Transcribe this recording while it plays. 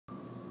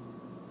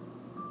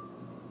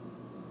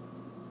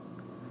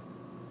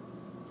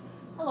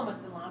Hello,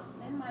 Mr.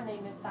 Longston. My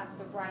name is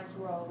Dr. Bryce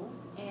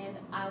Rose, and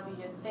I'll be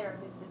your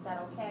therapist. Is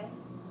that okay?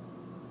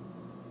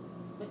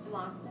 Mr.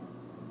 Longston?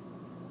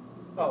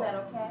 Is that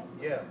okay?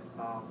 Yeah.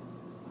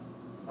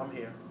 I'm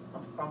here.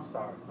 I'm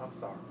sorry. I'm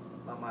sorry.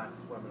 My mind is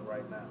swimming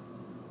right now.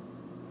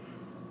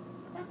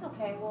 That's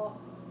okay. Well,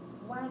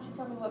 why don't you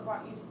tell me what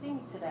brought you to see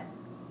me today?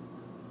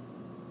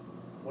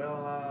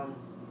 Well,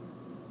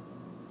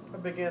 I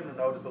began to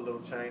notice a little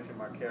change in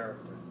my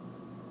character,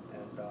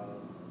 and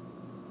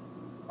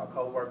my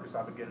coworkers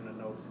are beginning to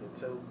notice it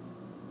too.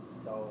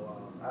 So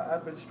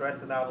I've been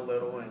stressing out a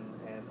little,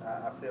 and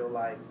I feel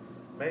like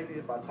maybe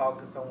if I talk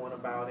to someone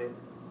about it,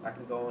 I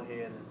can go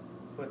ahead and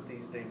put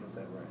these demons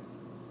at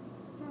rest.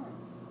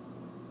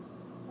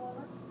 Well,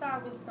 let's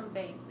start with some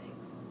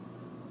basics.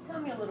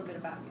 Tell me a little bit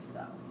about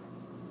yourself.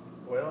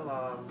 Well,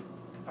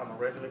 I'm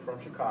originally from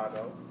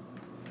Chicago.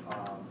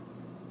 Um,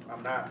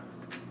 I'm not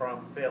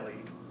from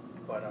Philly,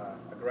 but I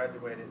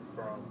graduated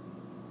from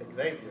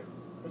Xavier,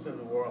 which is in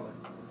New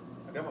Orleans.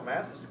 I got my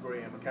master's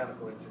degree in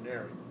mechanical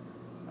engineering.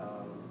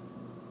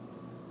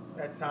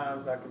 At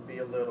times I can be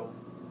a little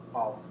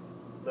off,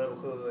 little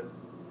hood,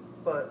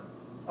 but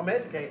I'm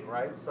educated,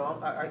 right? So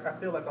I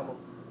feel like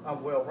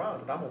I'm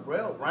well-rounded. I'm a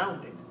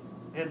well-rounded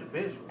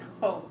individual.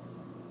 Oh,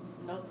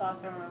 no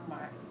softer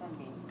remark from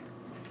me.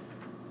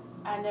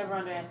 I never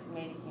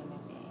underestimate a human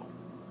being.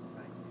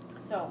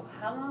 So,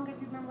 how long have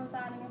you been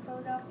residing in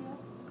Philadelphia?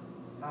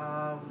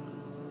 Um,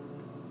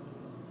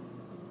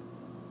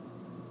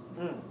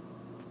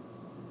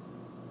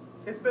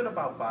 it's been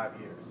about 5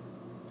 years.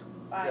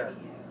 5 Yeah, years.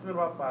 it's been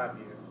about 5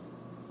 years.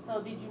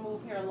 So, did you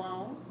move here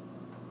alone?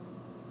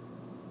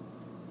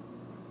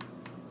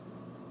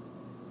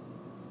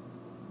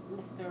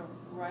 Mr.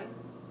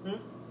 Rice? Hmm?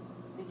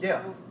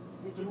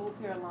 Did you move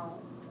here alone?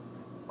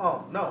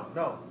 Oh, no.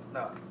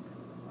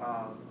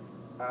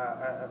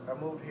 I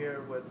moved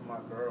here with my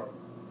girl.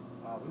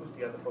 We was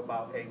together for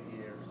about 8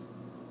 years.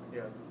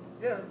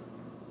 Yeah,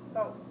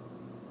 about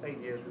 8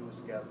 years we was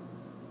together.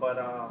 But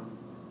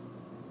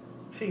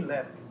she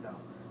left me though.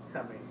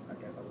 I mean, I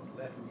guess I would have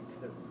left me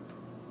too.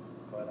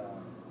 But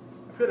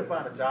I couldn't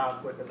find a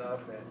job quick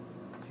enough, and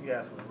she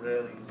had some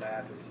really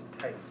lavish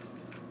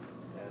taste,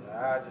 and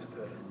I just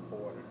couldn't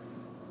afford it,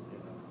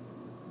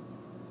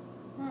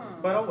 you know.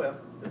 But oh well,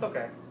 it's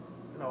okay.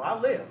 You know, I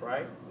live,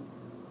 right?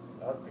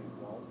 Other people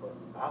won't, but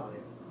I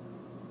live.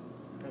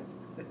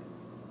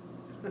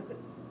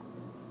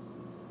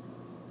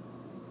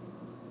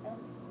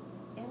 That's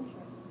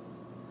interesting.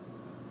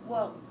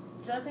 Well,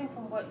 judging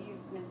from what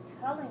you've been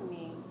telling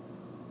me,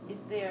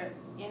 is there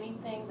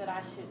anything that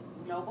I should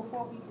know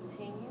before we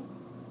continue?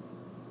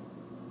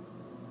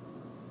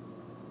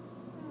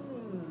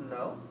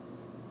 No.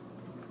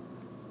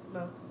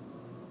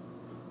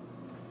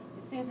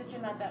 It seems that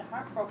you're not that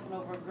heartbroken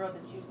over a girl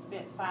that you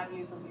spent 5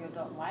 years of your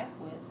adult life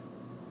with.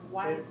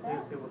 Why is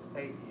that? It was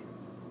 8 years.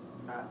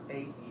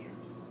 8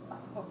 years.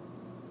 Oh,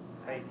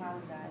 I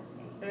apologize.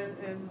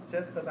 And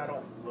just because I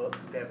don't look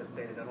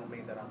devastated, I don't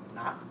mean that I'm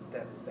not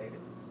devastated.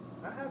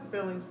 I have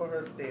feelings for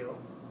her still,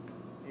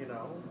 you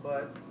know,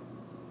 but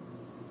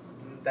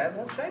that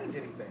won't change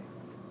anything.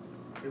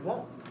 It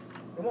won't.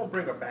 It won't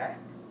bring her back.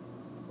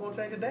 It won't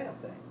change a damn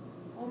thing.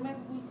 Well, maybe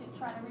we could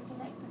try to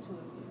reconnect the two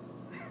of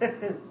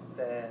you.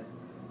 That,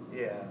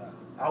 yeah,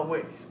 I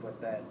wish, but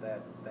that's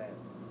not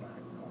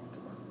going to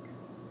work.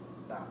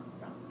 No,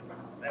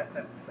 that's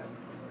not going to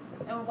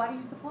work. And why do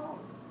you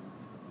suppose?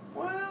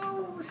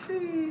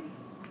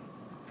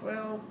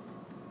 Well,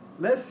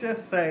 let's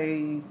just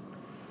say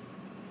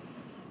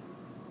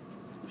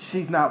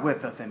she's not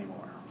with us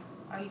anymore.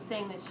 Are you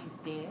saying that she's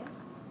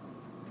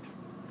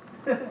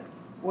dead?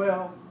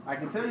 Well, I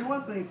can tell you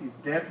one thing, she's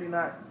definitely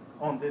not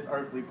on this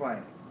earthly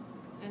plane.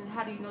 And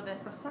how do you know that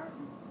for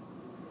certain?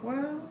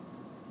 Well,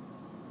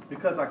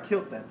 because I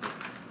killed that thing.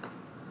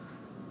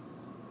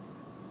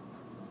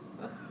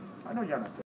 I know y'all not